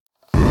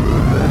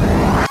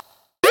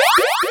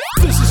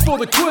for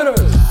the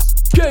quitters.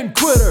 Game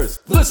quitters,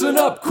 listen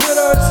up,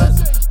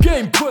 quitters.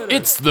 Game quitters.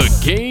 It's the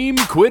Game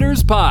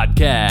Quitters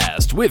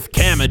Podcast with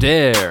Cam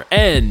Adair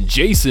and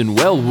Jason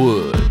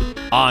Wellwood.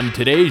 On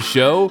today's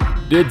show,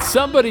 did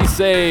somebody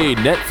say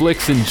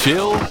Netflix and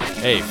chill?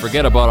 Hey,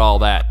 forget about all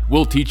that.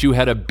 We'll teach you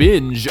how to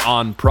binge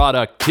on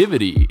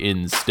productivity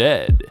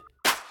instead.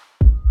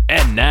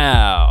 And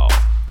now,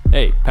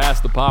 hey,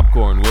 pass the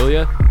popcorn, will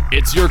ya?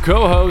 It's your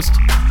co-host,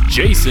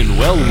 Jason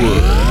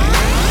Wellwood.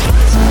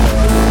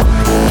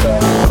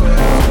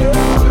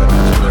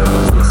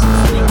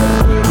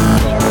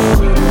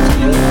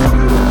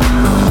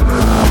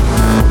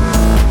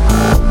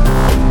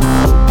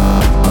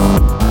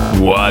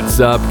 What's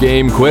up,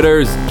 Game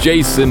Quitters?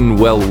 Jason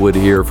Wellwood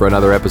here for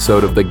another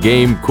episode of the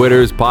Game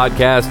Quitters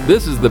Podcast.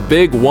 This is the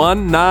Big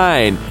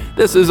 1-9.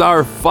 This is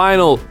our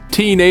final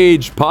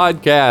teenage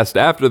podcast.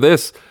 After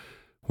this,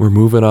 we're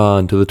moving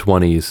on to the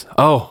 20s.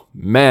 Oh,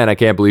 man, I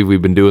can't believe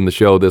we've been doing the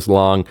show this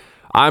long.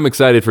 I'm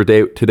excited for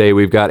today.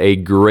 We've got a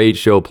great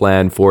show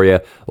planned for you.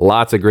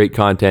 Lots of great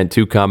content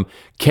to come.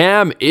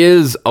 Cam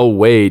is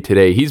away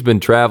today. He's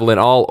been traveling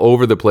all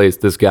over the place,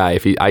 this guy.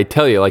 I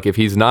tell you, if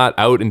he's not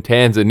out in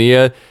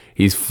Tanzania,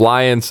 he's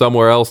flying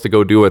somewhere else to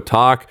go do a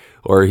talk,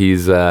 or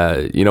he's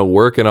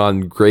working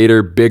on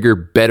greater, bigger,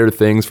 better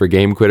things for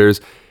Game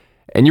Quitters.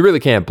 And you really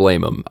can't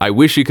blame him. I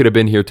wish you could have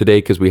been here today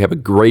because we have a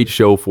great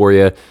show for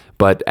you.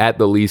 But at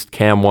the least,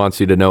 Cam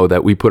wants you to know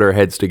that we put our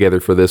heads together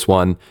for this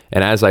one.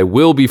 And as I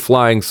will be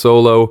flying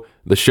solo,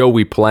 the show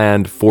we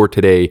planned for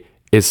today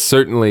is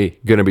certainly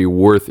going to be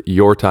worth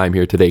your time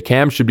here today.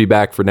 Cam should be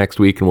back for next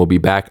week and we'll be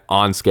back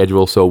on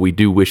schedule. So we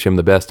do wish him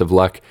the best of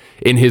luck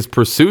in his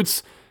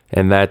pursuits,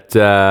 and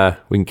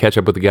that we can catch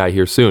up with the guy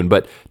here soon.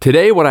 But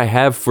today, what I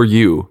have for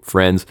you,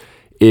 friends,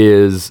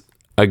 is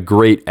a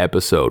great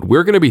episode.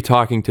 We're going to be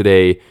talking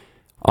today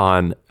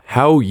on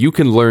how you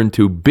can learn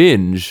to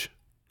binge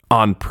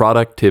on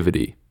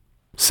productivity.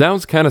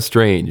 Sounds kind of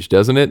strange,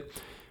 doesn't it?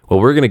 Well,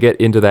 we're going to get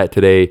into that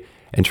today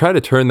and try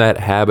to turn that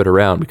habit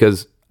around,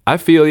 because I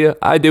feel you.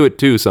 I do it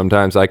too.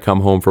 Sometimes I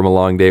come home from a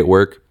long day at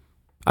work.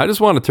 I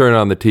just want to turn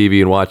on the TV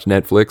and watch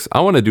Netflix.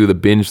 I want to do the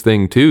binge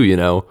thing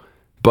too,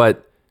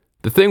 But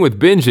the thing with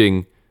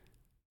binging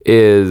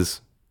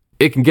is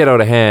it can get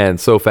out of hand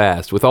so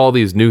fast with all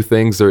these new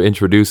things they're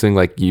introducing.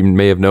 Like you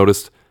may have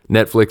noticed,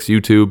 Netflix,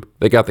 YouTube,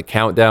 they got the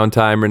countdown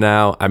timer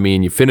now. I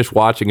mean, you finish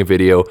watching a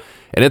video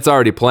and it's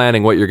already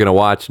planning what you're going to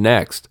watch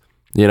next,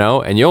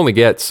 and you only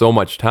get so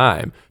much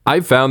time.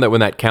 I've found that when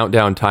that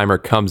countdown timer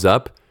comes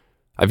up,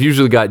 I've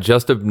usually got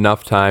just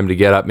enough time to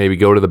get up, maybe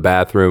go to the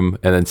bathroom,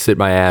 and then sit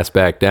my ass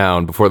back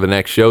down before the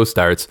next show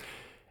starts.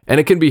 And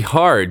it can be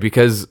hard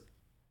because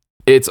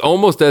it's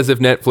almost as if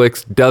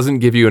Netflix doesn't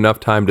give you enough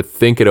time to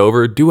think it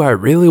over. Do I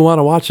really want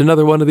to watch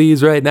another one of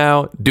these right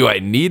now? Do I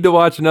need to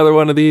watch another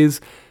one of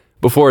these?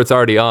 Before it's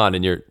already on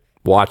and you're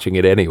watching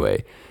it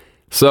anyway.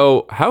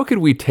 So how could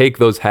we take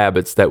those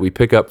habits that we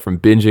pick up from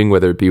binging,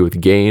 whether it be with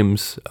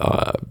games,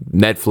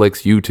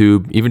 Netflix,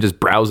 YouTube, even just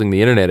browsing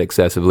the internet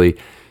excessively,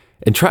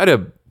 and try to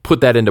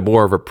put that into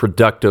more of a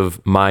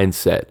productive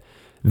mindset?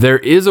 There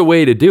is a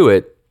way to do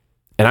it,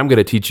 and I'm going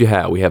to teach you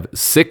how. We have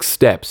 6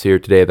 steps here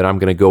today that I'm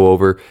going to go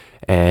over,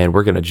 and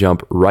we're going to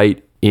jump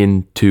right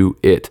into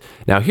it.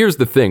 Now, here's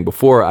the thing.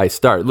 Before I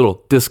start,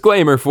 little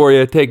disclaimer for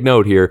you. Take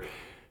note here.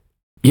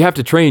 You have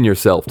to train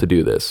yourself to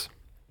do this.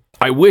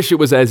 I wish it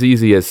was as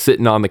easy as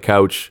sitting on the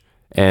couch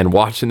and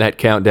watching that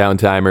countdown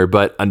timer,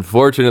 but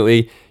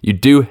unfortunately, you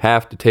do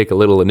have to take a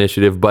little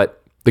initiative.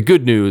 But the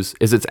good news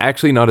is it's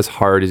actually not as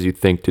hard as you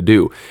think to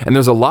do. And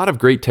there's a lot of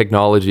great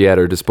technology at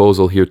our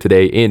disposal here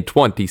today in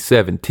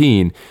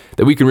 2017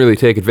 that we can really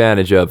take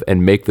advantage of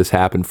and make this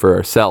happen for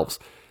ourselves.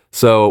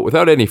 So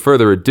without any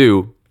further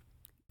ado,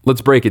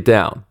 let's break it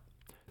down.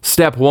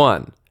 Step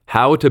 1,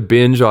 how to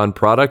binge on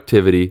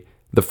productivity.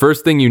 The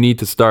first thing you need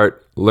to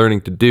start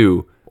learning to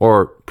do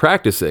or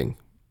practicing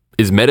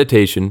is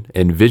meditation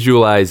and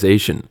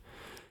visualization.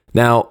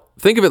 Now,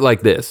 think of it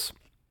like this.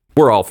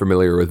 We're all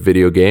familiar with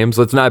video games.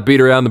 Let's not beat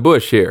around the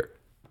bush here.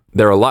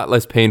 They're a lot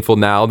less painful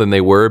now than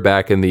they were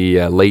back in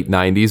the late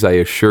 90s, I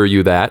assure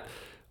you that.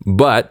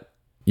 But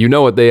you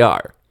know what they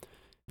are.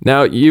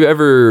 Now, you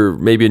ever,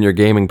 maybe in your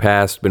gaming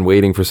past, been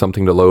waiting for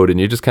something to load and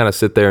you just kind of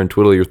sit there and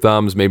twiddle your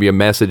thumbs. Maybe a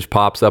message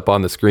pops up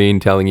on the screen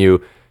telling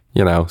you,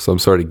 some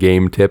sort of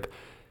game tip.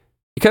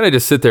 You kind of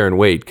just sit there and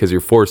wait because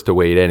you're forced to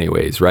wait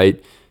anyways,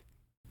 right?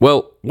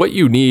 Well, what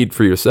you need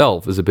for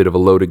yourself is a bit of a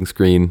loading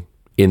screen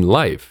in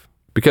life.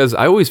 Because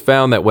I always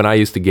found that when I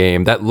used to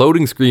game, that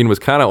loading screen was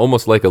kind of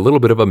almost like a little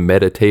bit of a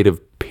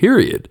meditative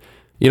period.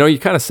 You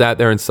kind of sat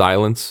there in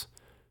silence,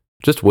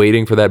 just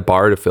waiting for that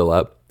bar to fill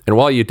up. And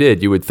while you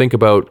did, you would think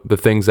about the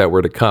things that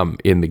were to come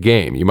in the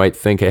game. You might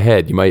think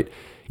ahead. You might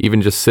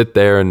even just sit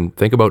there and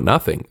think about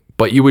nothing.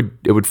 But it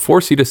would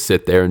force you to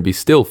sit there and be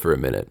still for a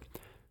minute.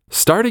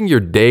 Starting your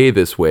day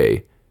this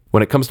way,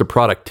 when it comes to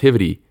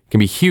productivity, can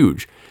be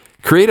huge.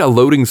 Create a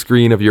loading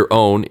screen of your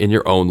own in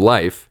your own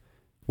life,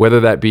 whether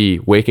that be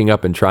waking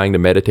up and trying to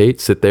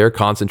meditate, sit there,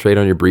 concentrate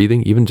on your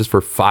breathing, even just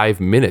for 5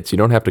 minutes. You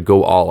don't have to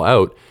go all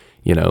out.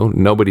 You know,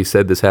 nobody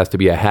said this has to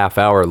be a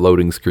half-hour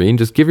loading screen.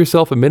 Just give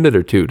yourself a minute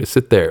or two to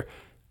sit there.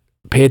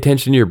 Pay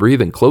attention to your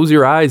breathing. Close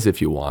your eyes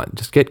if you want.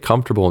 Just get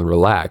comfortable and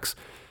relax.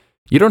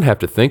 You don't have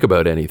to think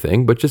about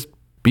anything, but just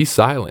be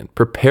silent.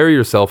 Prepare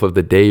yourself of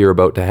the day you're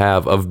about to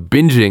have of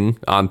binging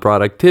on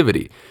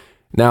productivity.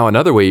 Now,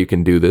 another way you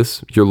can do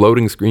this, your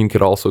loading screen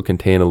could also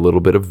contain a little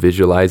bit of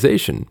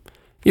visualization.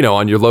 You know,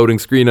 on your loading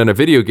screen on a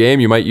video game,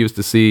 you might used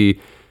to see,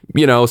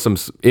 you know, some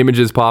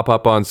images pop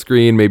up on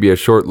screen, maybe a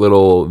short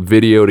little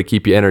video to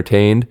keep you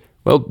entertained.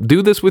 Well,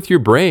 do this with your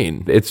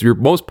brain. It's your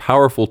most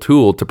powerful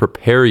tool to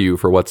prepare you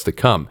for what's to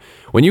come.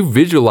 When you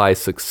visualize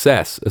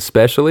success,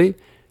 especially,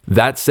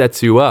 that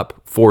sets you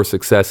up for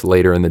success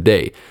later in the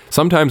day.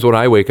 Sometimes when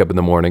I wake up in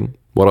the morning,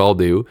 what I'll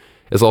do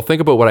is I'll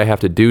think about what I have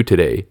to do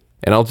today,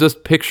 and I'll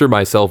just picture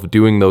myself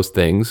doing those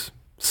things,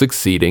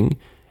 succeeding.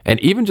 And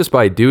even just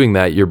by doing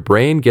that, your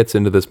brain gets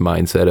into this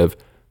mindset of,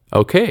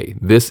 okay,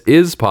 this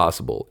is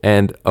possible.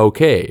 And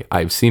okay,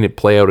 I've seen it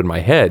play out in my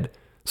head.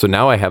 So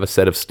now I have a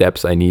set of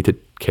steps I need to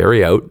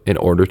carry out in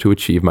order to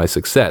achieve my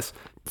success.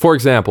 For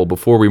example,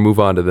 before we move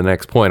on to the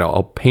next point,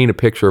 I'll paint a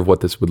picture of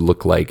what this would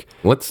look like.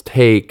 Let's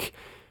take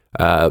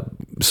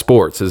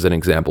sports as an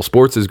example.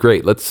 Sports is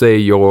great. Let's say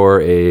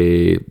you're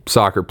a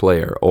soccer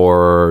player,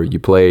 or you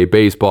play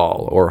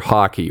baseball or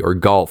hockey or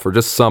golf or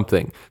just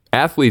something.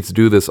 Athletes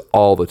do this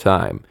all the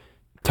time.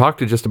 Talk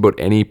to just about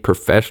any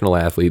professional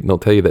athlete and they'll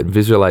tell you that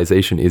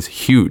visualization is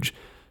huge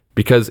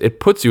because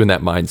it puts you in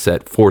that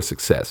mindset for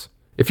success.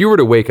 If you were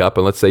to wake up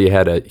and let's say you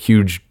had a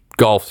huge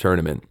golf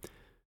tournament,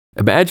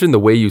 imagine the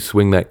way you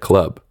swing that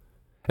club.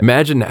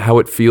 Imagine how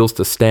it feels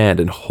to stand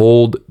and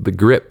hold the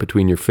grip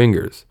between your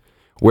fingers.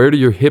 Where do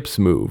your hips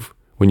move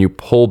when you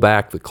pull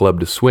back the club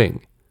to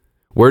swing?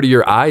 Where do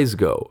your eyes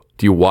go?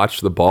 Do you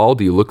watch the ball?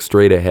 Do you look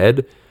straight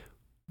ahead?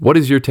 What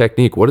is your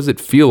technique? What does it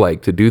feel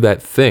like to do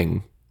that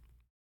thing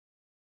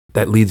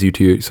that leads you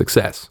to your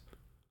success?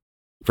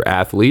 For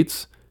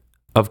athletes,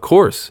 of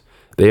course,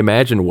 they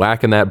imagine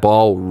whacking that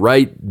ball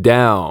right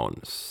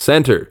down,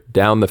 center,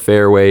 down the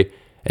fairway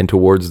and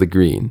towards the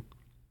green.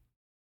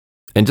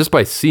 And just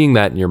by seeing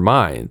that in your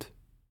mind,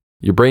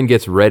 your brain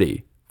gets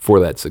ready for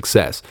that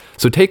success.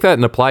 So take that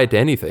and apply it to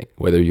anything,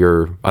 whether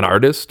you're an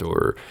artist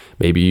or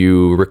maybe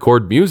you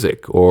record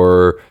music,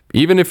 or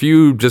even if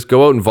you just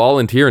go out and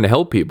volunteer and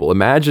help people.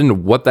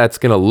 Imagine what that's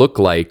going to look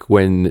like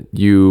when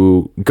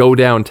you go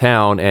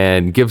downtown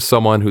and give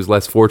someone who's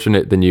less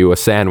fortunate than you a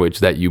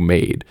sandwich that you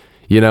made,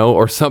 you know,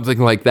 or something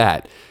like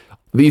that.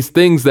 These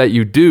things that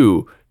you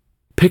do,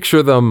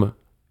 picture them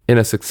in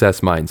a success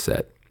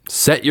mindset.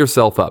 Set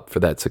yourself up for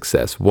that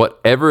success,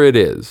 whatever it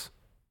is.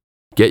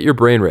 Get your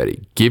brain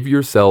ready. Give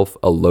yourself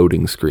a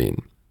loading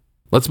screen.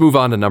 Let's move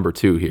on to number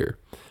 2 here.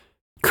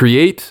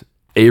 Create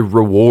a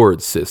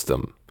reward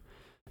system.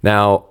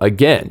 Now,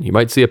 again, you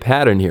might see a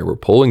pattern here. We're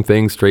pulling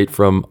things straight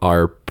from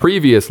our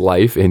previous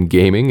life in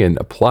gaming and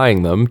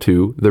applying them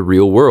to the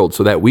real world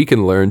so that we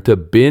can learn to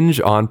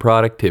binge on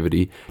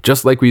productivity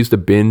just like we used to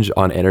binge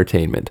on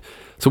entertainment.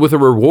 So with a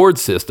reward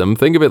system,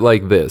 think of it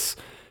like this.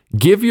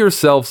 Give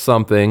yourself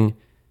something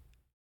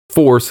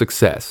for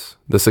success,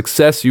 the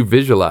success you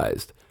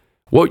visualized.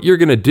 What you're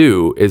going to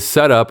do is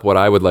set up what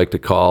I would like to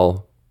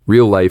call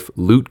real-life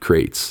loot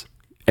crates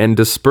and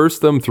disperse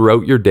them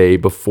throughout your day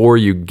before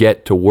you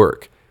get to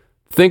work.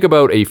 Think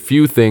about a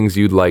few things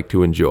you'd like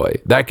to enjoy.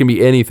 That can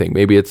be anything.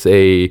 Maybe it's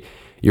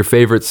your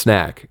favorite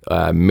snack.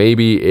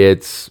 Maybe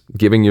it's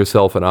giving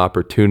yourself an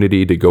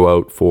opportunity to go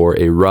out for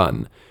a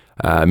run.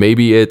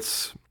 Maybe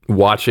it's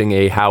watching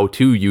a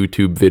how-to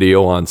YouTube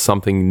video on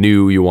something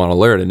new you want to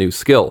learn, a new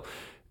skill.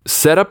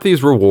 Set up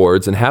these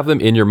rewards and have them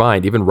in your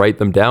mind. Even write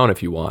them down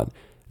if you want.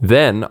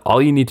 Then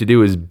all you need to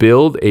do is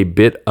build a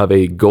bit of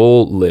a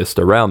goal list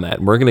around that.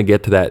 And we're going to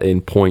get to that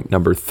in point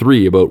number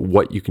 3 about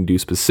what you can do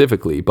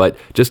specifically. But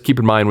just keep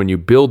in mind when you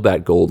build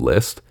that goal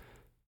list,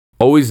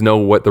 always know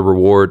what the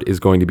reward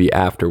is going to be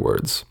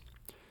afterwards.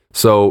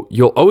 So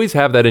you'll always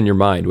have that in your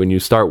mind when you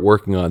start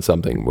working on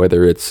something,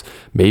 whether it's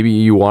maybe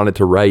you wanted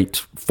to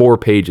write 4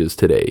 pages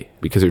today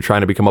because you're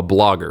trying to become a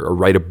blogger or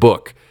write a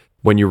book.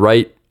 When you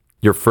write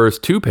your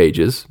first 2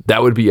 pages,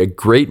 that would be a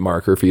great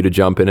marker for you to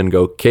jump in and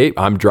go, okay,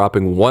 I'm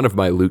dropping one of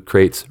my loot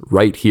crates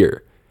right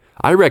here.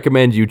 I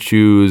recommend you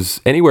choose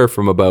anywhere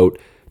from about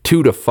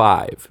 2 to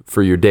 5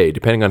 for your day,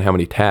 depending on how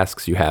many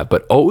tasks you have,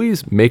 but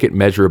always make it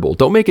measurable.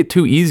 Don't make it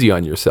too easy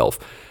on yourself.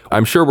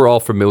 I'm sure we're all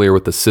familiar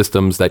with the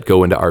systems that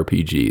go into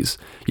RPGs.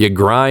 You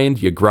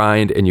grind,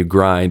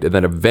 and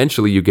then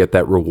eventually you get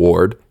that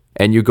reward,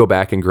 and you go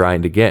back and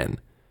grind again.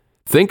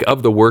 Think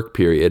of the work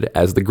period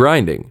as the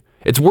grinding.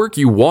 It's work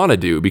you want to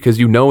do because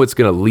you know it's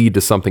going to lead to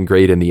something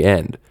great in the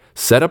end.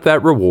 Set up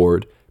that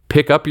reward,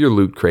 pick up your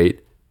loot crate,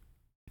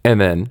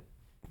 and then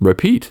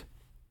repeat.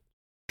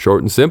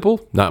 Short and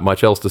simple, not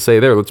much else to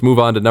say there. Let's move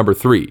on to number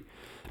 3.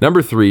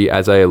 Number 3,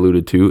 as I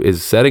alluded to,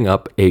 is setting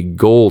up a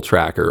goal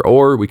tracker,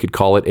 or we could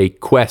call it a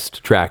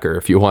quest tracker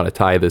if you want to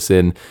tie this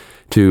in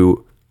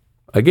to,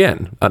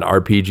 again, an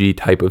RPG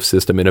type of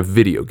system in a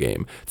video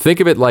game. Think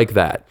of it like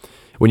that.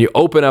 When you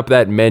open up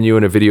that menu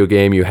in a video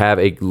game, you have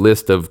a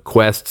list of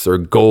quests or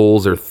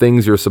goals or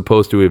things you're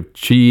supposed to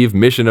achieve,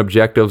 mission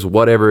objectives,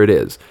 whatever it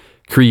is.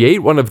 Create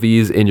one of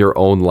these in your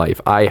own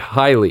life. I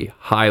highly,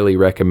 highly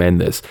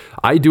recommend this.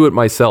 I do it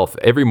myself.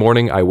 Every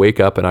morning I wake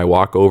up and I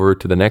walk over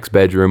to the next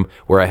bedroom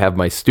where I have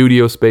my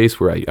studio space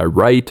where I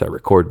write, I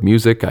record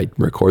music, I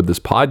record this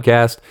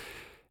podcast.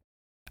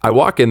 I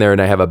walk in there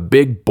and I have a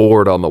big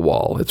board on the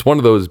wall. It's one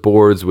of those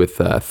boards with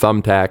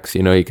thumbtacks,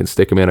 you can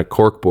stick them in a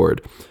cork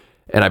board.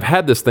 And I've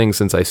had this thing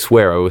since I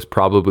swear I was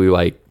probably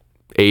like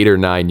 8 or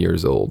 9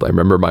 years old. I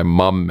remember my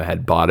mom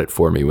had bought it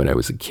for me when I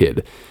was a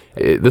kid.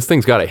 This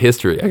thing's got a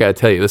history. I gotta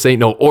tell you, this ain't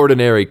no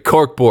ordinary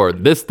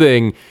corkboard. This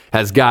thing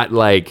has got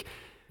like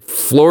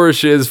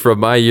flourishes from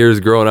my years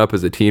growing up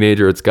as a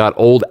teenager. It's got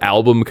old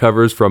album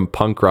covers from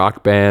punk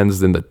rock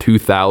bands in the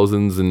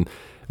 2000s. And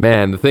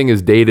man, the thing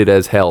is dated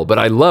as hell. But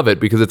I love it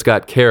because it's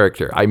got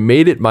character. I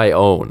made it my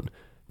own.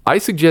 I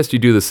suggest you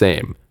do the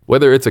same.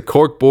 Whether it's a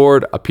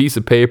corkboard, a piece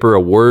of paper, a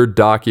Word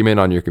document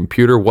on your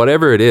computer,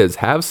 whatever it is,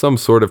 have some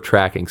sort of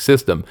tracking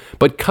system,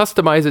 but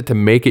customize it to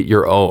make it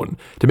your own,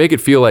 to make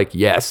it feel like,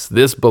 yes,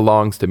 this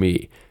belongs to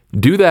me.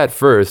 Do that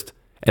first,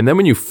 and then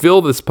when you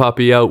fill this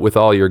puppy out with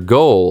all your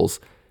goals,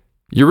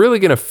 you're really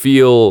going to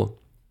feel,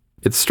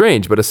 it's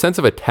strange, but a sense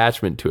of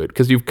attachment to it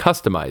because you've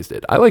customized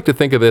it. I like to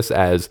think of this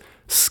as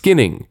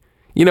skinning.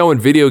 In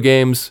video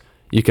games,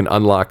 you can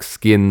unlock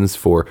skins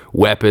for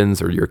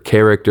weapons or your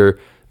character.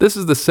 This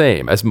is the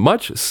same. As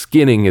much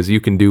skinning as you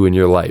can do in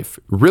your life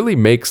really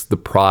makes the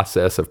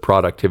process of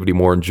productivity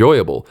more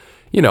enjoyable.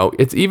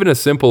 It's even as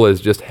simple as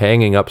just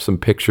hanging up some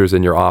pictures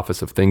in your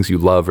office of things you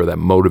love or that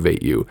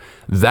motivate you.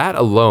 That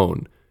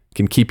alone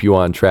can keep you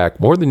on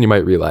track more than you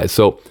might realize.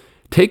 So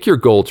take your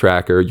goal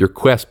tracker, your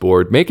quest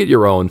board, make it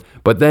your own,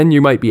 but then you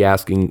might be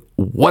asking,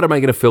 what am I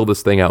going to fill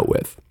this thing out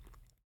with?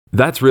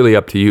 That's really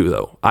up to you,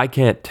 though. I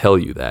can't tell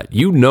you that.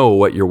 You know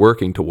what you're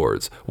working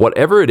towards.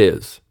 Whatever it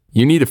is,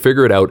 you need to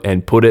figure it out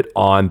and put it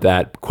on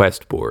that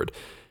quest board.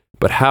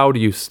 But how do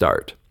you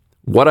start?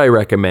 What I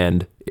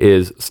recommend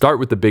is start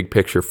with the big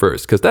picture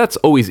first, because that's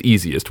always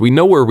easiest. We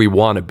know where we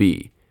want to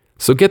be.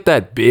 So get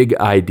that big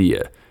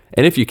idea.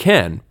 And if you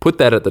can, put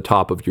that at the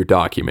top of your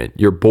document,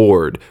 your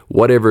board,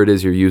 whatever it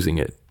is you're using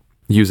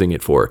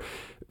it for.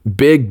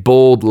 Big,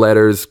 bold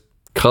letters,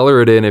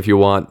 color it in if you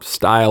want,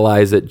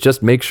 stylize it.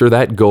 Just make sure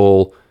that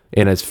goal,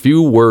 in as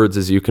few words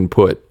as you can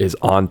put, is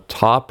on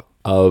top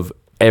of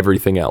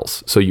everything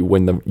else. So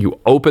when you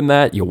open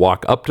that, you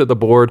walk up to the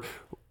board,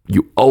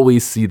 you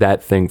always see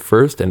that thing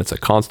first, and it's a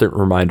constant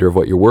reminder of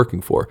what you're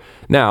working for.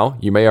 Now,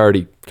 you may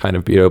already kind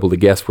of be able to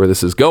guess where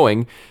this is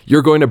going.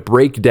 You're going to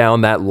break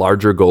down that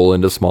larger goal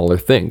into smaller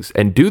things,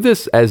 and do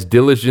this as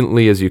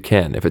diligently as you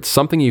can. If it's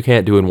something you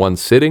can't do in one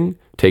sitting,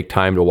 take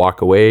time to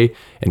walk away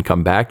and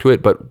come back to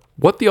it. But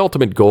what the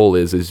ultimate goal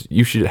is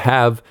you should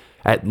have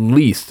at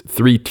least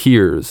 3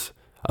 tiers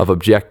of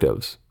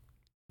objectives.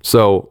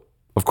 So,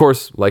 of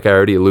course, like I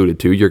already alluded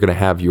to, you're going to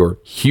have your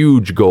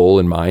huge goal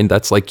in mind.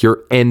 That's like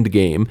your end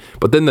game.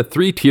 But then the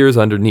 3 tiers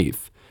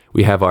underneath,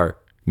 we have our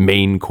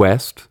main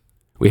quest,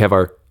 we have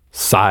our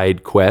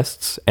side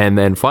quests, and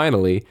then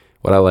finally,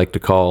 what I like to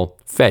call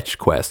fetch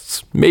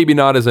quests. Maybe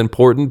not as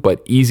important,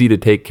 but easy to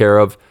take care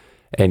of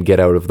and get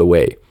out of the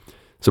way.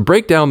 So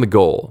break down the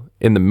goal.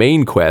 In the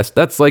main quest,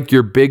 that's like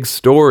your big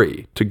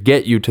story to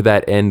get you to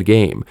that end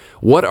game.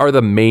 What are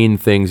the main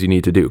things you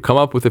need to do? Come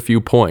up with a few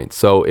points.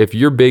 So if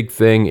your big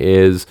thing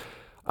is,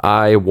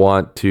 I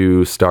want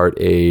to start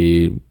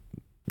a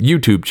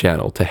YouTube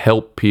channel to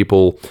help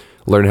people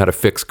learn how to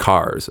fix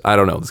cars. I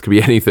don't know, this could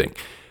be anything.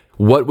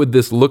 What would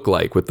this look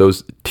like with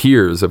those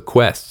tiers of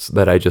quests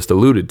that I just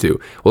alluded to?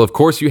 Well, of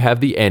course, you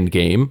have the end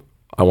game.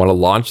 I want to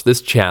launch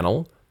this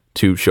channel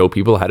to show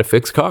people how to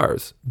fix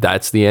cars.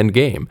 That's the end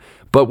game.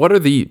 But what are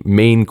the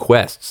main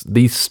quests,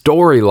 the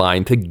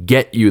storyline to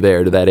get you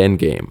there to that end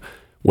game?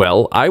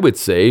 Well, I would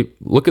say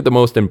look at the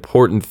most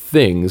important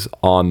things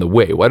on the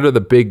way. What are the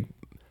big,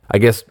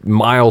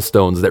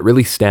 milestones that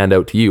really stand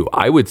out to you?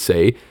 I would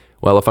say,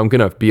 well, if I'm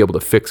going to be able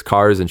to fix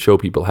cars and show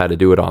people how to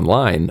do it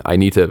online, I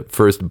need to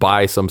first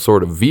buy some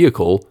sort of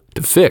vehicle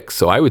to fix.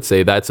 So I would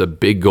say that's a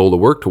big goal to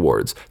work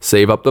towards.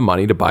 Save up the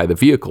money to buy the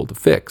vehicle to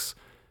fix.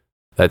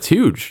 That's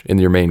huge in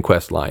your main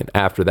quest line.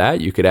 After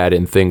that, you could add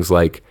in things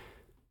like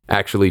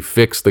actually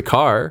fix the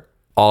car,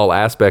 all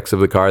aspects of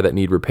the car that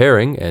need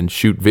repairing, and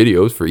shoot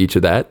videos for each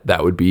of that.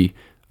 That would be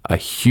a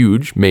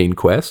huge main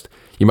quest.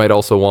 You might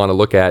also want to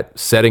look at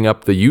setting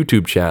up the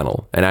YouTube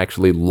channel and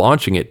actually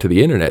launching it to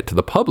the internet, to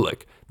the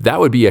public. That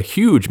would be a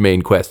huge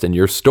main quest in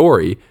your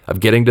story of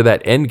getting to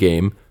that end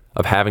game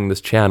of having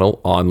this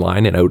channel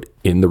online and out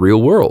in the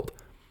real world.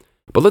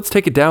 But let's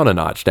take it down a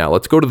notch now.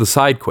 Let's go to the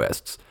side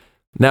quests.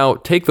 Now,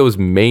 take those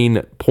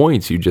main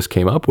points you just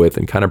came up with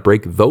and kind of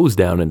break those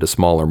down into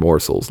smaller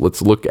morsels.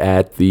 Let's look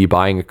at the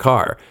buying a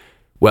car.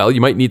 Well,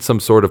 you might need some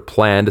sort of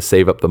plan to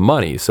save up the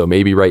money. So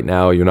maybe right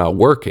now you're not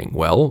working.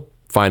 Well,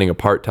 finding a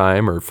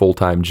part-time or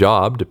full-time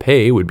job to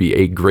pay would be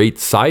a great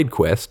side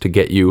quest to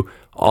get you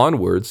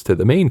onwards to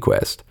the main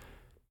quest.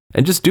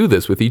 And just do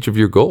this with each of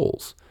your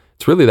goals.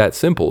 It's really that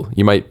simple.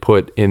 You might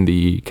put in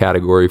the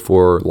category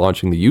for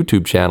launching the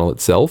YouTube channel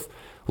itself,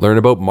 learn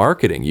about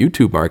marketing,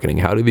 YouTube marketing.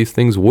 How do these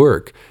things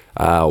work?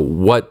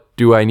 What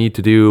do I need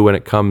to do when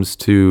it comes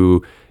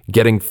to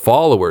getting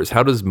followers?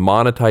 How does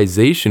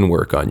monetization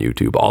work on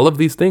YouTube? All of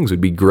these things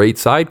would be great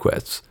side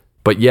quests.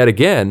 But yet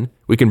again,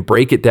 we can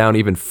break it down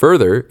even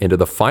further into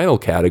the final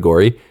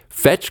category,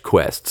 fetch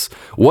quests.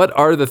 What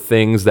are the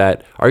things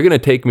that are going to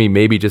take me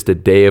maybe just a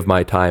day of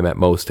my time at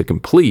most to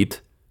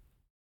complete,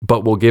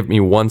 but will give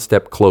me one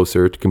step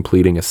closer to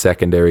completing a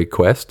secondary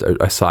quest, or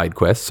a side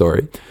quest,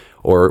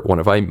 or one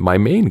of my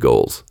main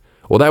goals?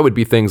 Well, that would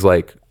be things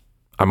like,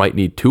 I might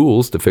need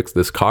tools to fix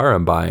this car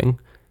I'm buying.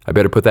 I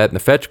better put that in the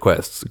fetch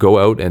quests. Go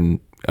out and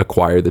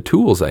acquire the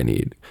tools I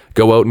need.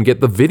 Go out and get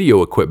the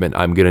video equipment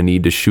I'm going to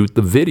need to shoot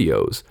the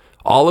videos.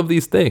 All of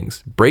these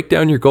things. Break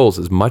down your goals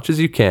as much as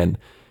you can.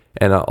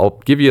 And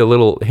I'll give you a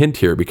little hint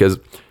here, because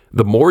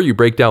the more you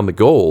break down the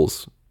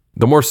goals,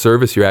 the more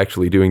service you're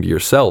actually doing to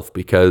yourself.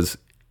 Because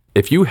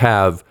if you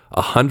have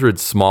 100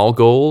 small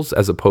goals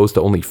as opposed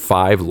to only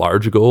 5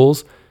 large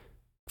goals,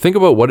 think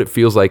about what it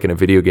feels like in a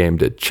video game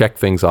to check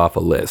things off a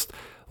list.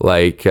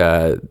 Like,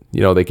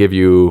 they give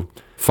you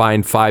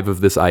find 5 of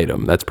this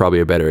item. That's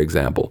probably a better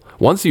example.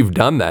 Once you've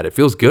done that, it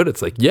feels good.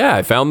 It's like, yeah,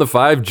 I found the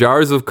 5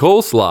 jars of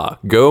coleslaw.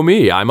 Go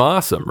me. I'm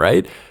awesome,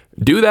 right?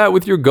 Do that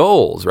with your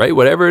goals, right?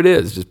 Whatever it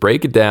is, just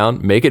break it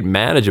down, make it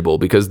manageable,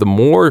 because the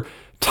more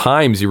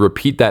times you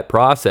repeat that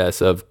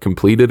process of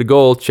completed a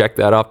goal, check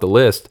that off the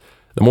list,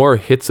 the more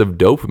hits of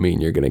dopamine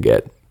you're going to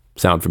get.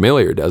 Sound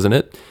familiar, doesn't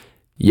it?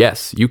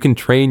 Yes, you can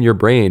train your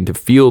brain to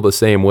feel the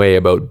same way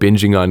about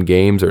binging on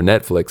games or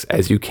Netflix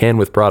as you can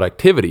with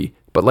productivity.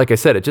 But like I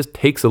said, it just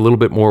takes a little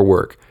bit more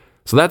work.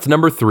 So that's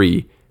number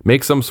 3.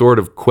 Make some sort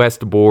of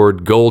quest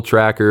board, goal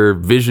tracker,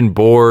 vision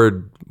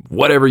board,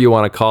 whatever you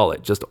want to call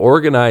it. Just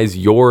organize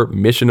your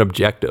mission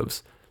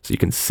objectives so you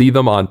can see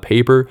them on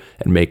paper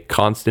and make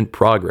constant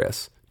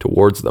progress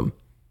towards them.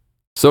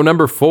 So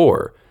number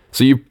 4.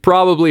 So you've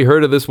probably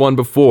heard of this one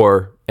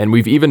before, and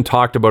we've even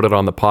talked about it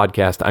on the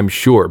podcast, I'm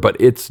sure, but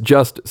it's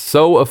just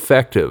so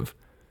effective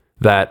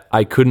that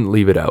I couldn't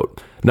leave it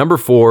out. Number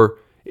 4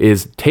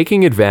 is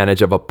taking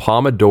advantage of a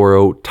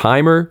Pomodoro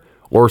timer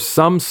or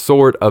some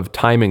sort of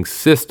timing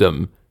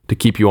system to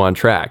keep you on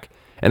track.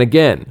 And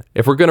again,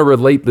 if we're going to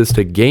relate this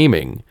to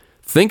gaming,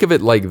 think of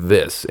it like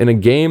this. In a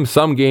game,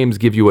 some games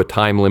give you a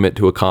time limit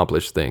to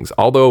accomplish things.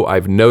 Although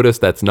I've noticed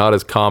that's not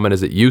as common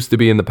as it used to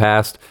be in the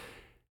past,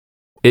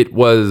 it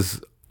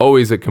was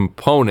always a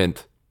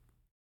component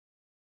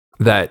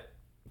that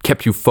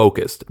kept you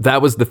focused. That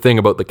was the thing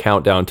about the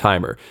countdown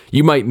timer.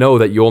 You might know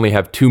that you only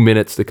have 2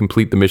 minutes to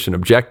complete the mission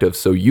objective,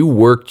 so you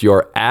worked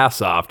your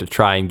ass off to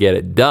try and get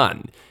it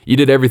done. You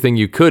did everything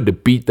you could to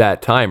beat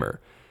that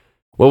timer.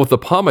 Well, with the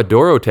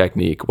Pomodoro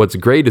technique, what's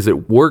great is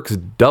it works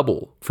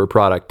double for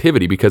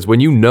productivity, because when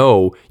you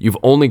know you've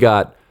only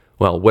got,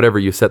 well, whatever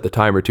you set the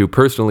timer to.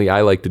 Personally,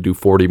 I like to do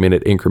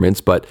 40-minute increments,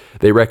 but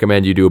they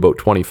recommend you do about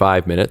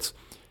 25 minutes.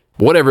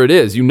 Whatever it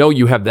is, you know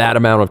you have that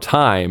amount of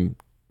time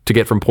to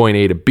get from point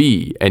A to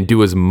B and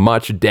do as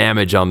much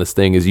damage on this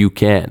thing as you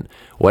can.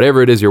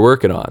 Whatever it is you're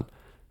working on,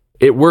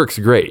 it works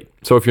great.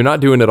 So if you're not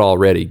doing it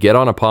already, get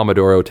on a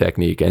Pomodoro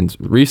technique and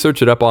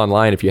research it up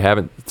online if you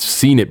haven't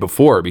seen it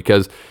before,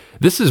 because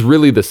this is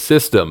really the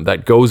system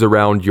that goes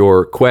around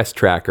your quest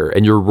tracker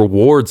and your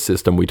reward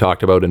system we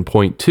talked about in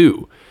point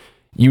 2.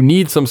 You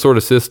need some sort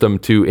of system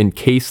to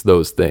encase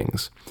those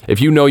things. If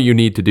you know you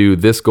need to do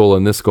this goal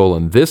and this goal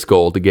and this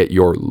goal to get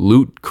your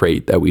loot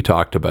crate that we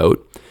talked about,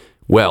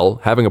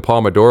 well, having a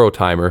Pomodoro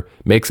timer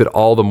makes it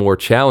all the more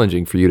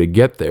challenging for you to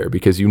get there,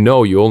 because you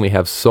know you only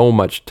have so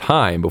much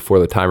time before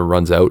the timer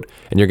runs out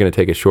and you're going to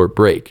take a short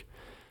break.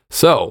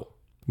 So,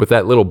 with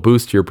that little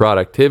boost to your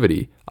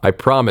productivity, I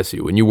promise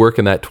you, when you work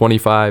in that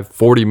 25,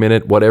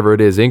 40-minute, whatever it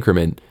is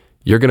increment,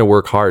 you're going to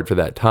work hard for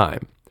that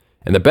time.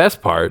 And the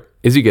best part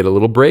is you get a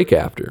little break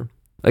after.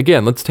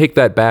 Again, let's take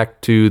that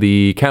back to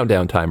the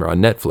countdown timer on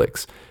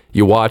Netflix.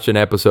 You watch an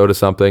episode of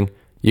something,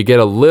 you get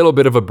a little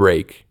bit of a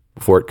break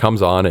before it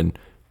comes on, and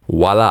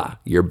voila,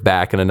 you're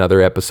back in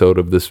another episode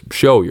of this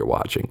show you're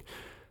watching.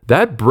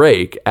 That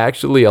break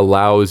actually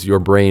allows your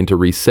brain to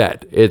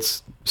reset.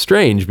 It's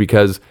strange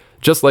because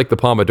just like the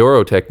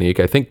Pomodoro technique,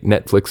 I think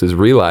Netflix has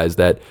realized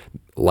that,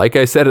 like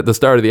I said at the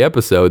start of the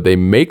episode, they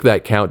make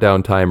that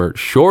countdown timer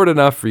short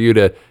enough for you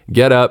to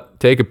get up,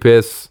 take a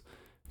piss,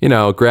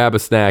 grab a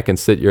snack and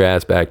sit your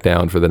ass back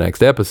down for the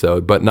next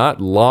episode, but not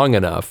long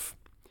enough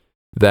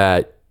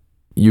that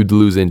you'd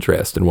lose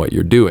interest in what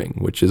you're doing,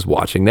 which is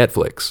watching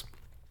Netflix.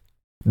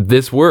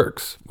 This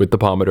works with the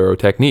Pomodoro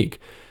technique.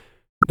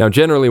 Now,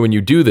 generally, when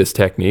you do this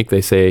technique,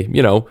 they say,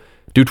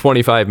 do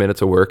 25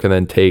 minutes of work and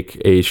then take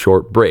a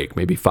short break,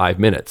 maybe 5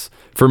 minutes.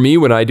 For me,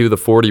 when I do the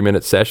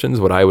 40-minute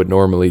sessions, what I would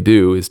normally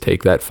do is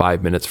take that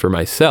 5 minutes for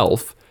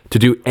myself to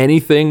do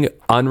anything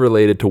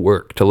unrelated to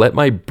work, to let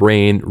my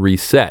brain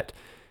reset.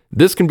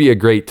 This can be a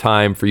great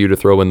time for you to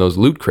throw in those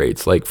loot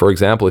crates. Like, for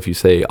example, if you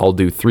say, I'll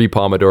do 3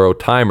 Pomodoro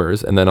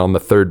timers, and then on the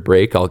 3rd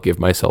break, I'll give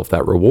myself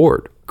that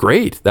reward.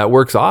 Great, that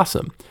works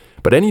awesome.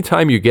 But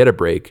anytime you get a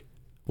break,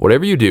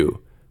 whatever you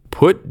do,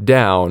 put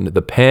down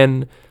the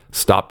pen,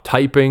 stop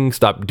typing,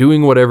 stop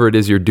doing whatever it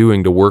is you're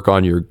doing to work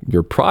on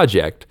your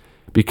project.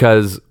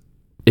 Because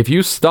if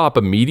you stop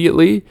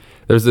immediately,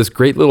 there's this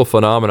great little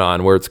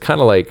phenomenon where it's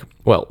kind of like,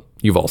 well,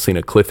 you've all seen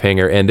a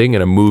cliffhanger ending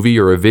in a movie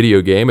or a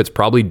video game. It's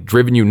probably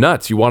driven you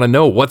nuts. You want to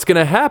know what's going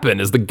to happen.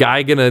 Is the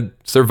guy going to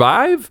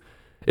survive?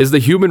 Is the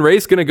human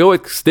race going to go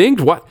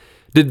extinct? What?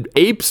 Did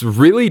apes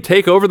really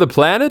take over the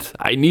planet?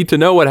 I need to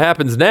know what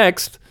happens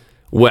next.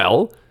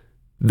 Well,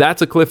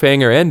 that's a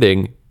cliffhanger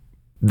ending.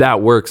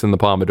 That works in the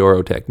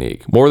Pomodoro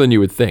technique more than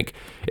you would think.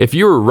 If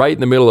you're right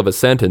in the middle of a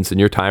sentence and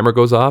your timer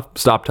goes off,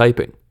 stop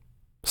typing.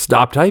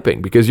 Stop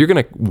typing, because you're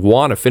going to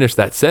want to finish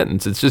that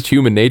sentence. It's just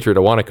human nature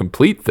to want to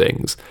complete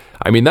things.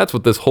 I mean, that's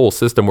what this whole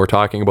system we're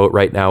talking about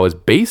right now is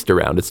based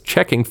around. It's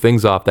checking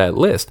things off that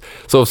list.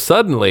 So if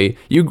suddenly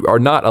you are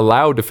not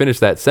allowed to finish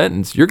that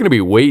sentence, you're going to be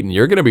waiting.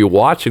 You're going to be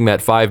watching that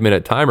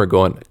 5-minute timer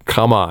going,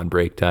 come on,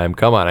 break time.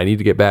 Come on, I need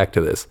to get back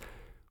to this.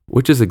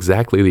 Which is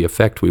exactly the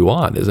effect we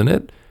want, isn't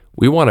it?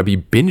 We want to be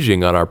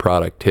binging on our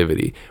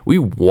productivity. We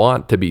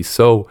want to be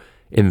so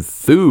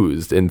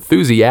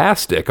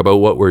enthusiastic about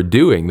what we're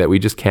doing that we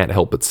just can't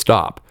help but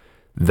stop.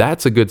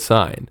 That's a good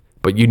sign.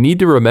 But you need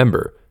to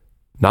remember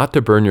not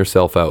to burn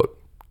yourself out.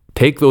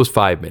 Take those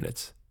 5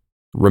 minutes.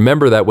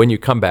 Remember that when you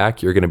come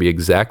back, you're going to be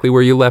exactly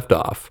where you left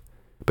off.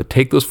 But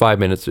take those 5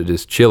 minutes to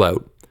just chill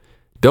out.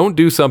 Don't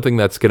do something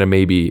that's going to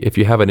maybe, if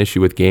you have an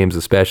issue with games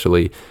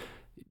especially,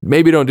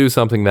 maybe don't do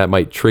something that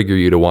might trigger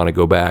you to want to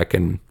go back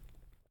and,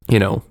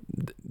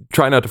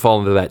 try not to fall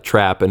into that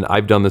trap. And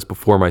I've done this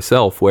before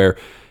myself, where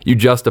you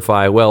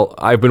justify, well,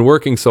 I've been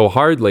working so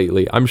hard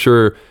lately. I'm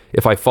sure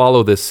if I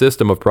follow this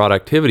system of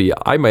productivity,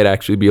 I might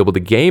actually be able to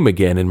game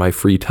again in my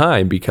free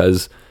time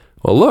because,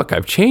 well, look,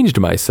 I've changed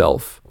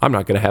myself. I'm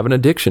not going to have an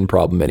addiction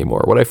problem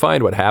anymore. What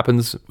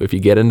happens if you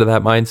get into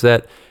that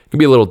mindset, it can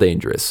be a little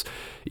dangerous.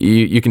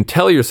 You can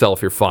tell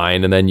yourself you're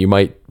fine, and then you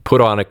might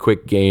put on a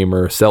quick game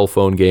or a cell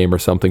phone game or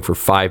something for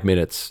 5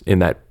 minutes in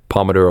that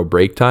Pomodoro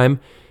break time.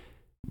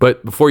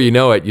 But before you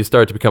know it, you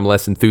start to become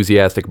less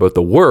enthusiastic about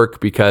the work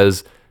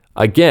because,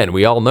 again,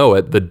 we all know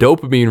it, the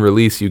dopamine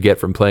release you get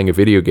from playing a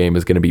video game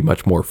is going to be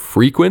much more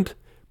frequent,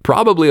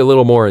 probably a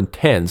little more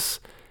intense,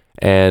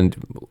 and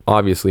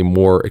obviously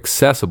more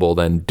accessible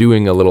than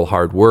doing a little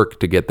hard work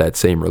to get that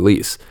same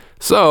release.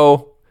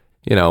 So,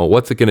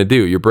 what's it going to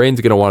do? Your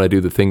brain's going to want to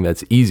do the thing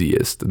that's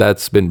easiest.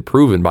 That's been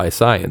proven by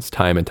science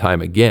time and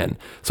time again.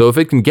 So if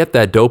it can get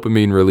that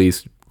dopamine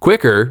release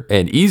quicker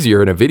and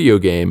easier in a video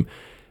game,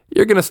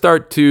 you're going to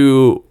start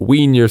to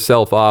wean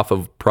yourself off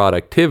of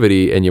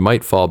productivity, and you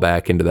might fall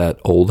back into that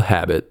old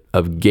habit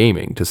of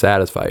gaming to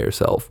satisfy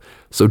yourself.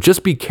 So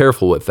just be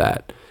careful with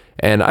that.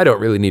 And I don't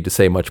really need to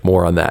say much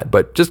more on that,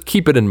 but just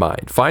keep it in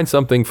mind. Find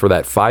something for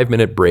that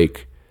 5-minute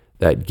break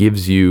that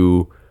gives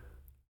you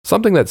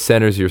something that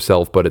centers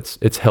yourself, but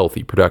it's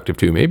healthy, productive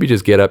too. Maybe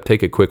just get up,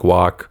 take a quick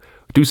walk,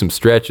 do some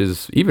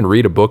stretches, even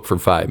read a book for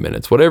 5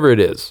 minutes, whatever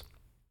it is.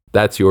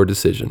 That's your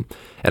decision.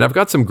 And I've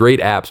got some great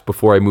apps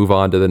before I move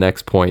on to the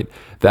next point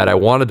that I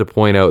wanted to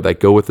point out that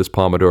go with this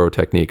Pomodoro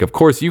technique. Of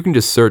course, you can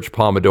just search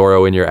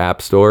Pomodoro in your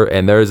app store,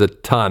 and there's a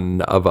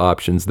ton of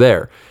options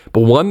there.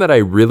 But one that I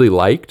really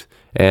liked,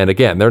 and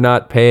again, they're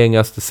not paying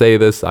us to say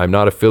this, I'm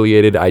not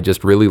affiliated, I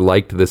just really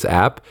liked this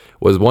app,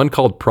 was one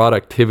called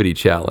Productivity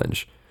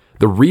Challenge.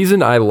 The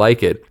reason I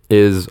like it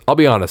is, I'll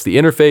be honest, the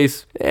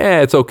interface,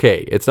 it's okay.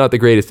 It's not the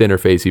greatest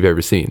interface you've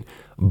ever seen.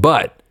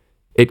 But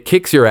it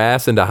kicks your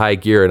ass into high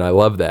gear, and I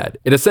love that.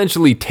 It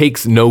essentially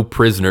takes no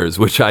prisoners,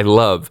 which I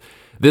love.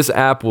 This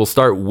app will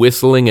start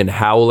whistling and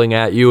howling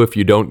at you if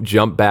you don't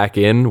jump back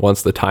in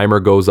once the timer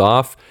goes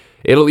off.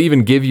 It'll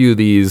even give you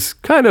these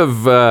kind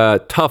of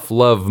tough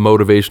love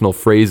motivational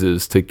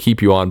phrases to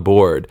keep you on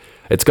board.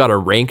 It's got a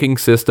ranking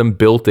system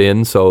built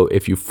in, so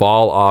if you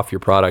fall off your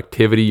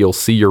productivity, you'll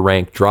see your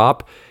rank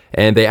drop.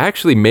 And they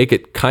actually make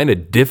it kind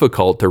of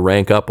difficult to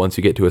rank up once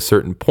you get to a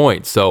certain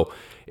point. So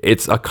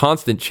it's a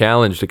constant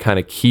challenge to kind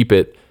of keep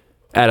it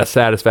at a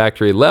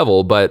satisfactory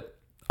level, but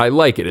I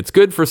like it. It's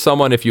good for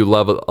someone if you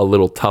love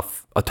a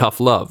tough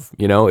love.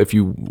 If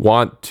you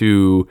want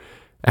to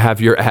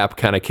have your app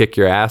kind of kick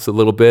your ass a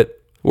little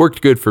bit,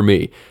 worked good for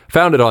me.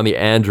 Found it on the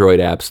Android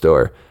App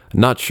Store.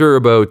 Not sure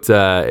about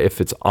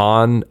if it's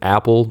on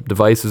Apple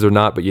devices or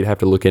not, but you'd have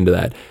to look into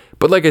that.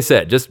 But like I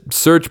said, just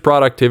search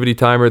Productivity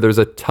Timer. There's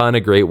a ton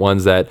of great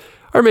ones that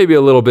are maybe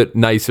a little bit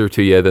nicer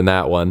to you than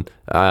that one.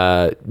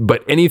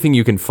 But anything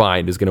you can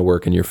find is going to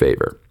work in your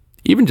favor.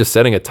 Even just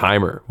setting a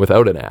timer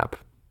without an app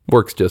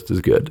works just as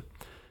good.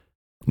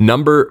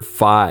 Number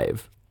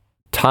 5,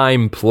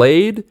 time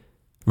played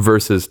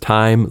versus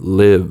time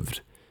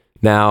lived.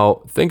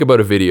 Now, think about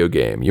a video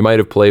game. You might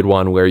have played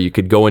one where you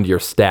could go into your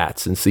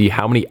stats and see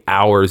how many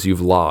hours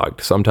you've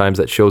logged. Sometimes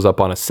that shows up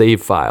on a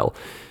save file.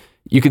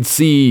 You could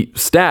see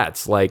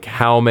stats like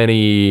how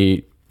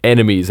many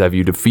enemies have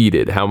you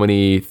defeated, how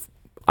many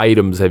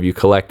items have you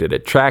collected.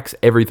 It tracks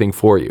everything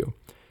for you.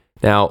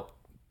 Now,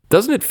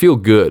 Doesn't it feel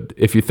good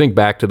if you think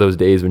back to those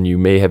days when you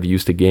may have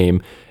used a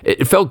game?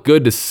 It felt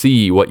good to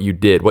see what you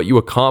did, what you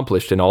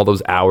accomplished in all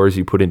those hours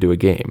you put into a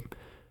game.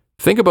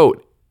 Think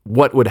about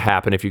what would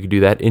happen if you could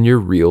do that in your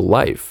real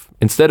life.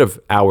 Instead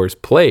of hours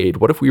played,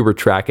 what if we were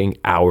tracking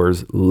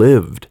hours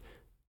lived?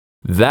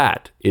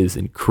 That is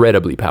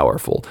incredibly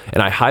powerful.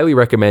 And I highly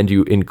recommend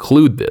you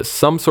include this,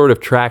 some sort of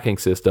tracking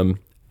system,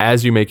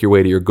 as you make your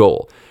way to your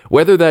goal.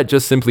 Whether that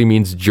just simply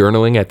means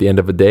journaling at the end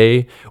of a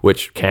day,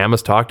 which Cam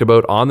has talked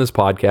about on this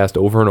podcast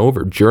over and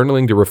over.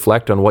 Journaling to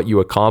reflect on what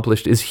you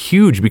accomplished is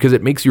huge because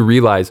it makes you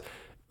realize,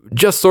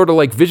 just sort of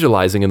like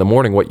visualizing in the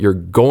morning what you're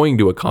going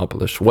to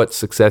accomplish, what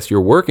success you're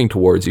working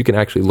towards. You can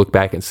actually look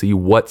back and see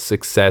what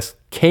success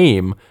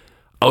came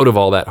out of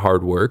all that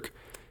hard work,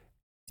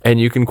 and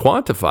you can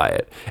quantify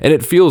it. And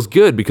it feels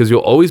good because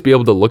you'll always be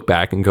able to look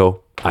back and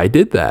go, I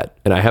did that,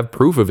 and I have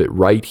proof of it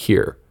right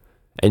here.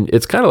 And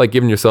it's kind of like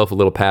giving yourself a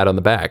little pat on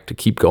the back to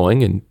keep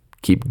going and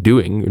keep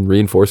doing and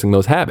reinforcing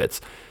those habits.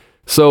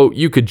 So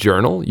you could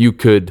journal. You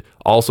could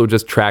also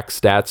just track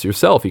stats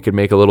yourself. You could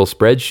make a little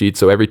spreadsheet.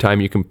 So every time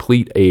you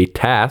complete a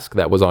task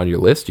that was on your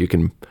list, you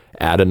can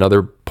add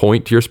another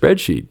point to your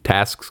spreadsheet.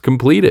 Tasks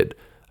completed.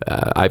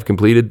 I've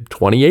completed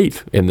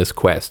 28 in this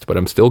quest, but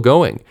I'm still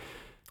going.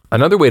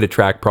 Another way to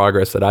track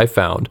progress that I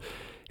found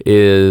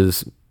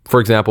is, for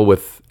example,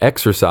 with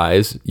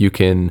exercise, you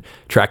can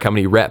track how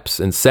many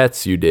reps and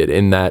sets you did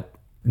in that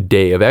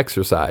day of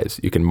exercise.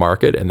 You can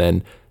mark it and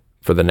then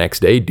for the next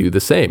day, do the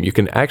same. You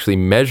can actually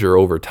measure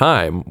over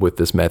time with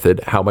this method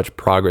how much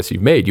progress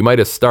you've made. You might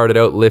have started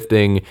out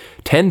lifting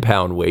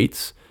 10-pound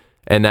weights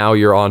and now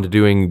you're on to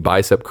doing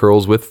bicep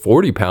curls with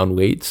 40-pound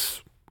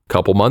weights a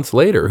couple months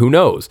later. Who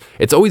knows?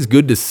 It's always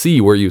good to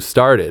see where you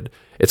started.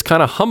 It's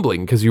kind of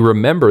humbling because you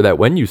remember that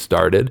when you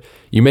started,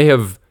 you may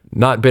have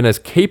not been as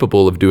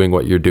capable of doing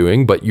what you're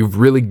doing, but you've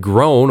really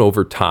grown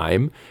over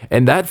time,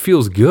 and that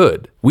feels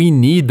good. We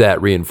need that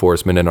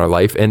reinforcement in our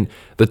life, and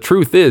the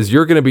truth is,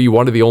 you're going to be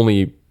one of the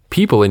only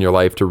people in your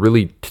life to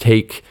really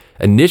take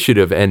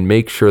initiative and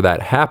make sure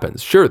that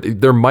happens. Sure,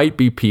 there might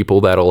be people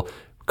that'll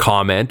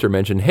comment or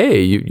mention,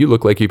 hey, you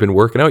look like you've been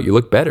working out, you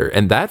look better,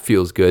 and that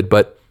feels good,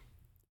 but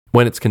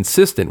when it's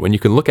consistent, when you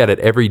can look at it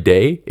every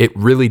day, it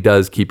really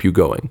does keep you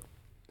going.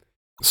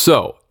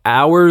 So,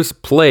 hours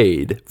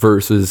played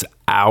versus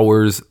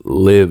hours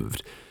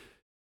lived.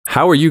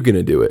 How are you going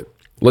to do it?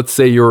 Let's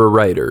say you're a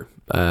writer.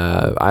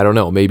 I don't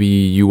know, maybe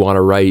you want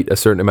to write a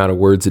certain amount of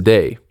words a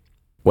day.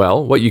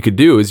 Well, what you could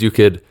do is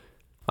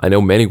I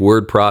know many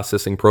word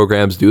processing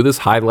programs do this,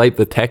 highlight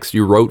the text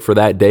you wrote for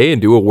that day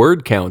and do a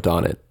word count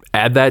on it.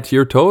 Add that to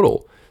your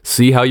total.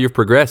 See how you've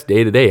progressed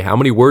day to day. How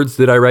many words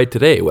did I write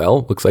today?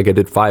 Well, looks like I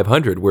did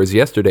 500, whereas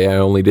yesterday I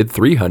only did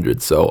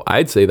 300. So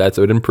I'd say that's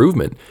an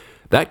improvement.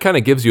 That kind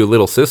of gives you a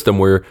little system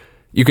where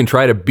you can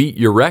try to beat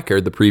your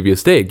record the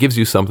previous day. It gives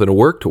you something to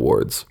work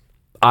towards.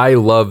 I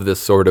love this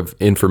sort of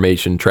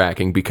information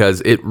tracking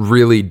because it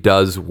really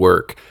does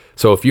work.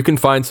 So if you can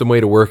find some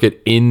way to work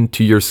it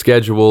into your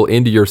schedule,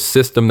 into your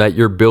system that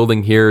you're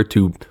building here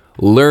to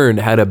learn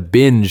how to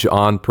binge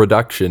on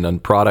production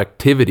and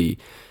productivity,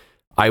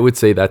 I would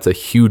say that's a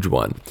huge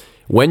one.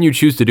 When you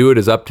choose to do it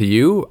is up to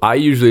you. I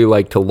usually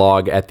like to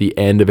log at the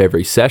end of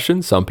every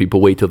session. Some people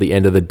wait till the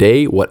end of the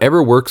day.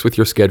 Whatever works with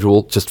your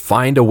schedule, just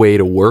find a way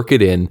to work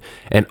it in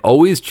and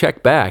always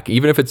check back.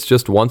 Even if it's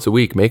just once a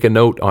week, make a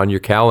note on your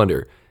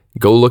calendar.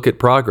 Go look at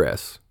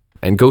progress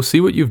and go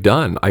see what you've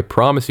done. I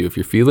promise you, if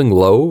you're feeling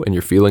low and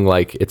you're feeling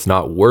like it's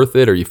not worth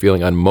it or you're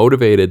feeling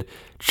unmotivated,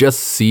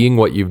 just seeing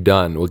what you've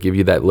done will give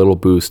you that little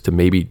boost to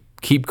maybe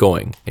keep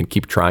going and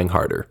keep trying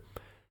harder.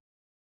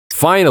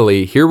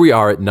 Finally, here we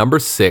are at number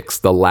 6,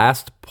 the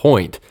last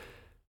point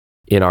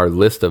in our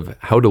list of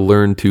how to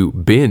learn to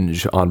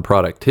binge on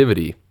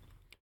productivity.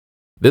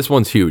 This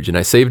one's huge, and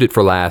I saved it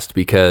for last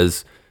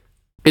because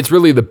it's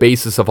really the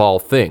basis of all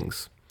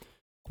things.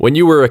 When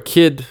you were a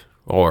kid,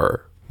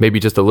 or maybe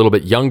just a little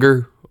bit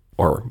younger,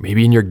 or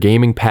maybe in your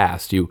gaming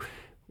past, you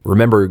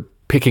remember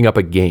picking up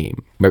a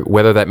game,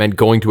 whether that meant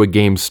going to a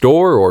game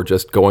store or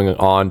just going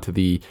on to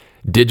the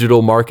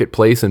digital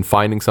marketplace and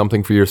finding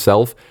something for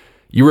yourself.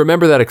 You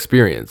remember that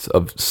experience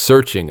of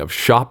searching, of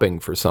shopping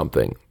for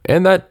something.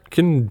 And that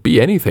can be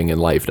anything in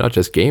life, not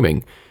just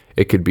gaming.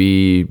 It could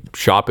be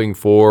shopping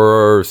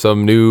for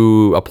some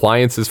new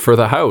appliances for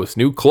the house,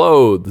 new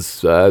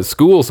clothes,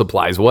 school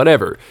supplies,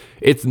 whatever.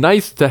 It's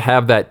nice to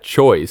have that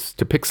choice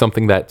to pick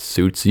something that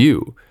suits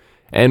you.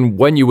 And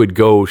when you would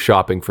go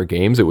shopping for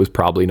games, it was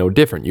probably no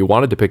different. You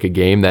wanted to pick a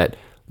game that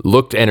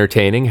looked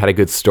entertaining, had a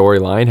good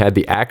storyline, had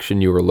the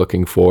action you were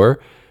looking for.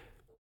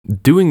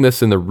 Doing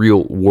this in the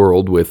real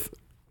world with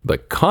the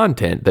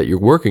content that you're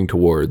working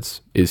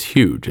towards is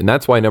huge. And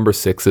that's why number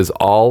 6 is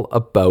all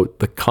about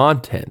the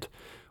content.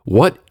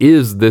 What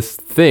is this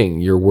thing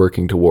you're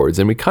working towards?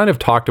 And we kind of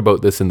talked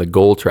about this in the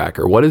goal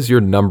tracker. What is your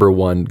number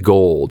one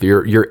goal,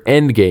 your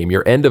end game,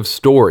 your end of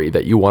story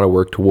that you want to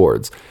work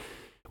towards?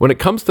 When it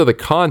comes to the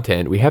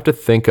content, we have to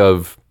think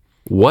of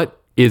what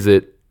is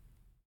it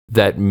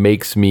that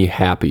makes me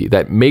happy,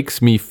 that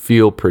makes me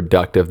feel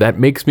productive, that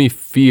makes me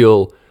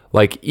feel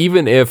like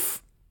even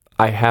if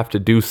I have to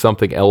do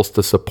something else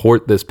to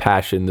support this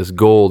passion, this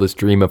goal, this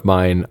dream of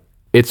mine,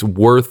 it's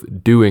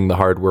worth doing the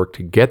hard work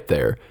to get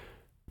there.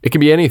 It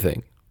can be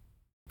anything.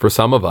 For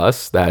some of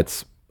us,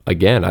 that's,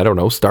 again, I don't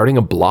know, starting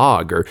a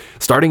blog or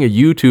starting a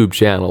YouTube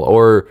channel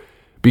or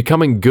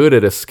becoming good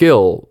at a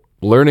skill,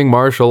 learning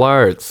martial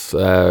arts,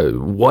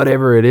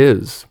 whatever it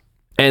is.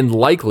 And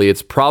likely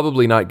it's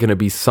probably not going to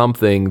be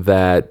something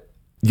that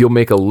you'll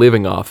make a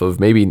living off of,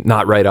 maybe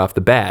not right off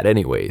the bat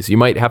anyways. You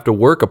might have to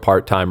work a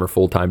part-time or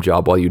full-time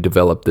job while you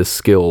develop this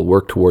skill,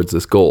 work towards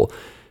this goal.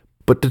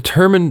 But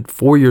determine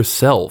for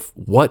yourself,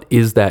 what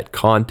is that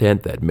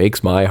content that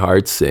makes my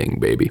heart sing,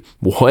 baby?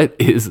 What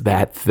is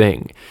that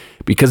thing?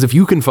 Because if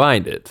you can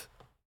find it,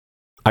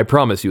 I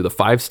promise you the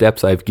 5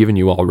 steps I've given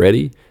you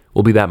already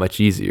will be that much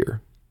easier.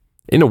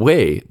 In a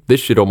way, this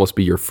should almost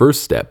be your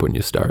first step when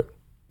you start.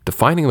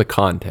 Defining the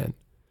content.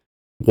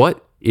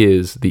 What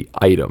is the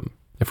item?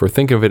 If we're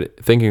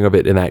thinking of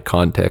it in that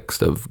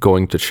context of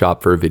going to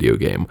shop for a video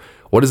game,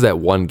 what is that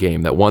one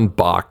game, that one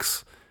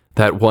box,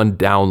 that one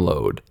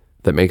download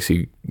that makes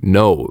you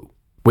know,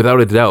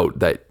 without a doubt,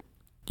 that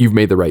you've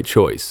made the right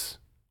choice?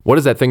 What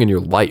is that thing in your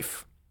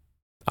life?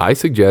 I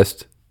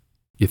suggest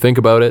you think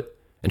about it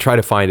and try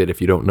to find it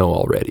if you don't know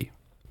already.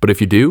 But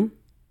if you do,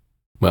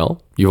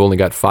 well, you've only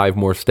got 5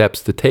 more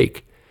steps to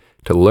take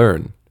to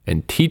learn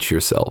and teach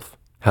yourself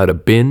how to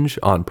binge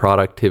on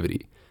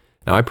productivity.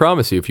 Now, I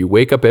promise you, if you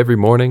wake up every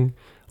morning,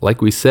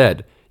 like we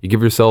said, you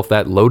give yourself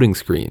that loading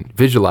screen,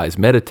 visualize,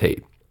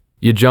 meditate.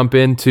 You jump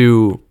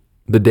into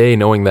the day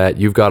knowing that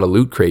you've got a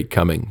loot crate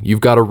coming. You've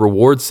got a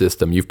reward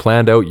system. You've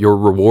planned out your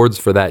rewards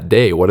for that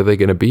day. What are they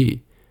going to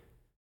be?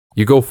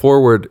 You go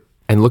forward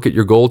and look at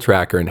your goal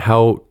tracker and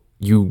how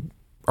you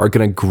are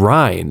going to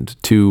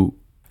grind to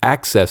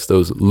access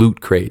those loot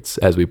crates,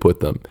 as we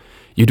put them.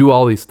 You do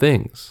all these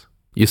things.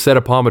 You set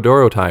a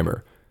Pomodoro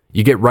timer.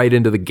 You get right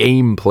into the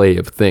gameplay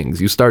of things.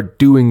 You start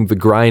doing the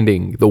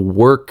grinding, the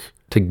work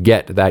to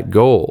get that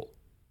goal.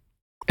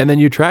 And then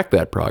you track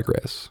that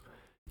progress.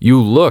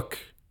 You look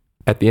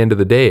at the end of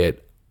the day at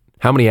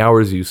how many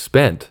hours you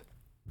spent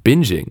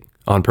binging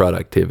on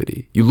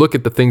productivity. You look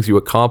at the things you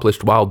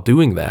accomplished while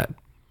doing that.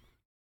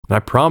 And I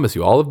promise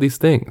you, all of these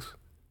things,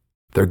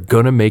 they're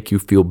going to make you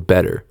feel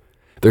better.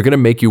 They're going to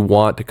make you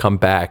want to come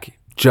back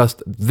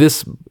just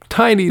this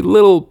tiny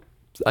little,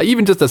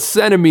 even just a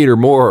centimeter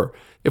more,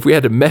 if we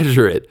had to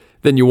measure it,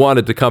 than you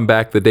wanted to come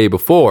back the day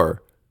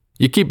before.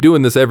 You keep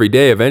doing this every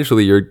day,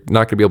 eventually you're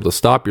not going to be able to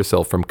stop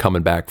yourself from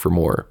coming back for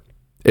more.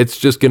 It's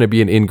just going to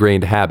be an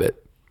ingrained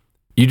habit.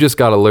 You just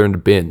got to learn to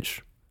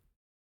binge.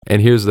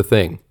 And here's the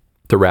thing,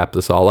 to wrap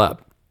this all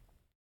up.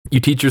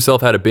 You teach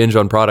yourself how to binge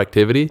on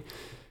productivity,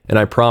 and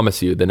I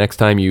promise you, the next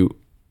time you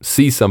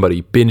see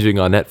somebody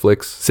binging on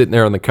Netflix, sitting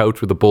there on the couch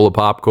with a bowl of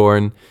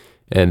popcorn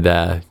and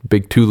a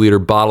big 2-liter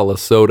bottle of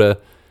soda,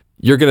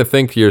 you're going to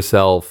think to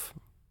yourself,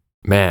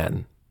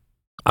 man,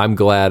 I'm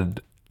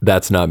glad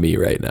that's not me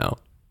right now.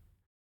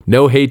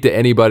 No hate to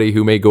anybody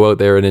who may go out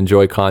there and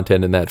enjoy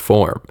content in that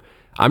form.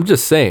 I'm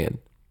just saying,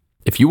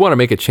 if you want to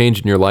make a change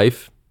in your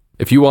life,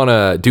 if you want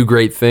to do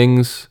great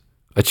things,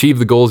 achieve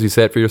the goals you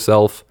set for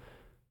yourself,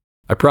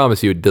 I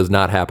promise you it does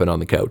not happen on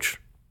the couch.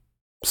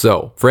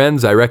 So,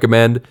 friends, I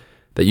recommend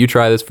that you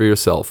try this for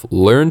yourself.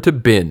 Learn to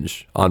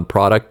binge on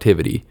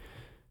productivity.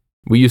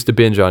 We used to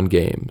binge on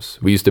games.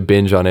 We used to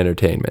binge on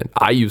entertainment.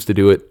 I used to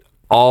do it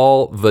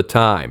all the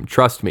time.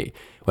 Trust me.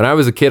 When I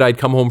was a kid, I'd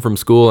come home from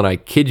school and I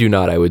kid you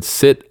not, I would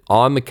sit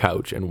on the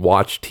couch and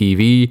watch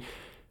TV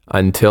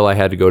until I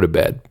had to go to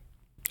bed.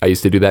 I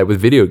used to do that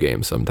with video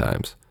games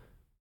sometimes.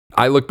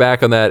 I look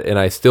back on that and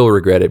I still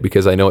regret it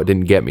because I know it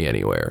didn't get me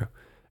anywhere.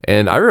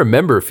 And I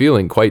remember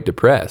feeling quite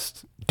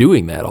depressed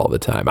doing that all the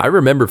time. I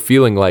remember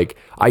feeling like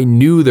I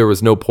knew there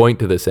was no point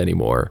to this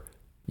anymore,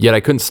 yet I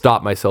couldn't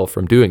stop myself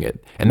from doing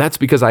it. And that's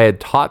because I had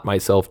taught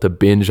myself to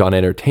binge on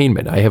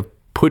entertainment. I have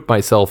put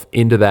myself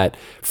into that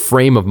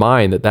frame of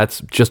mind that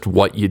that's just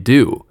what you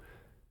do.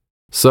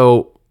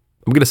 So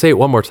I'm going to say it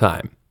one more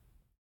time.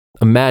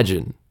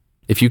 Imagine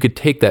if you could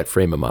take that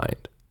frame of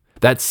mind,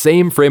 that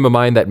same frame of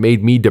mind that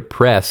made me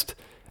depressed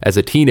as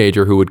a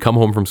teenager who would come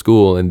home from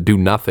school and do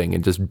nothing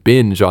and just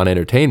binge on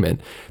entertainment.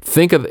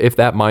 Think of if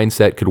that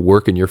mindset could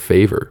work in your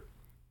favor.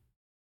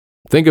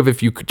 Think of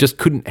if you just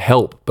couldn't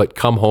help but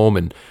come home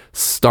and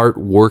start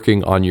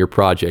working on your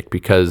project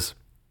because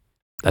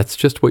that's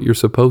just what you're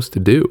supposed to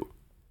do.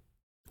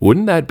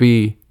 Wouldn't that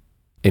be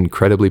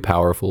incredibly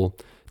powerful?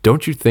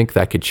 Don't you think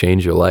that could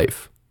change your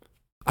life?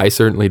 I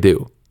certainly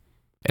do.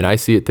 And I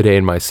see it today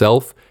in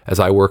myself as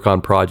I work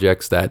on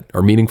projects that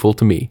are meaningful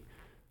to me.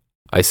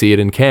 I see it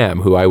in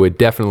Cam, who I would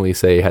definitely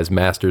say has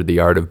mastered the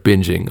art of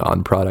binging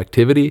on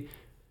productivity.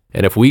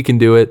 And if we can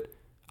do it,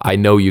 I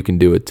know you can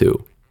do it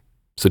too.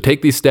 So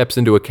take these steps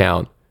into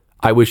account.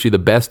 I wish you the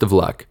best of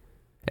luck.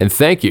 And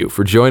thank you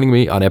for joining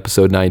me on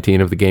episode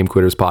 19 of the Game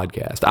Quitters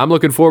podcast. I'm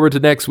looking forward to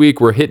next week.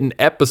 We're hitting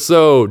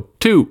episode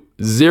 20.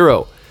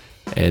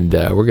 And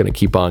we're going to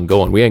keep on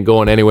going. We ain't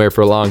going anywhere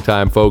for a long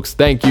time, folks.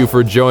 Thank you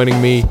for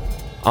joining me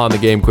on the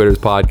Game Quitters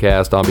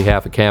podcast. On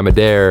behalf of Cam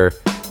Adair,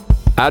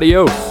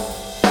 adios.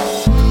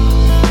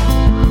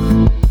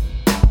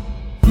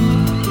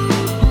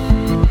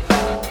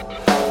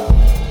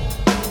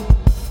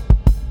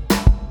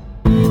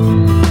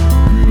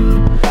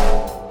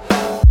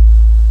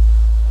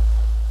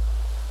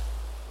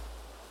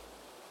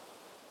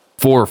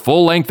 For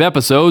full-length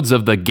episodes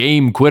of the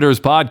Game Quitters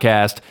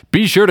podcast,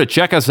 be sure to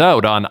check us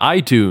out on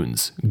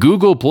iTunes,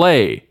 Google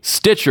Play,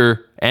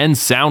 Stitcher, and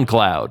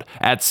SoundCloud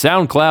at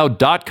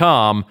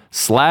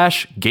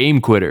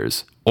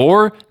soundcloud.com/GameQuitters,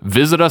 or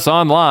visit us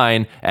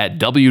online at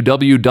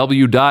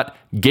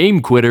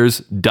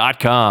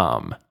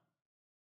www.gamequitters.com.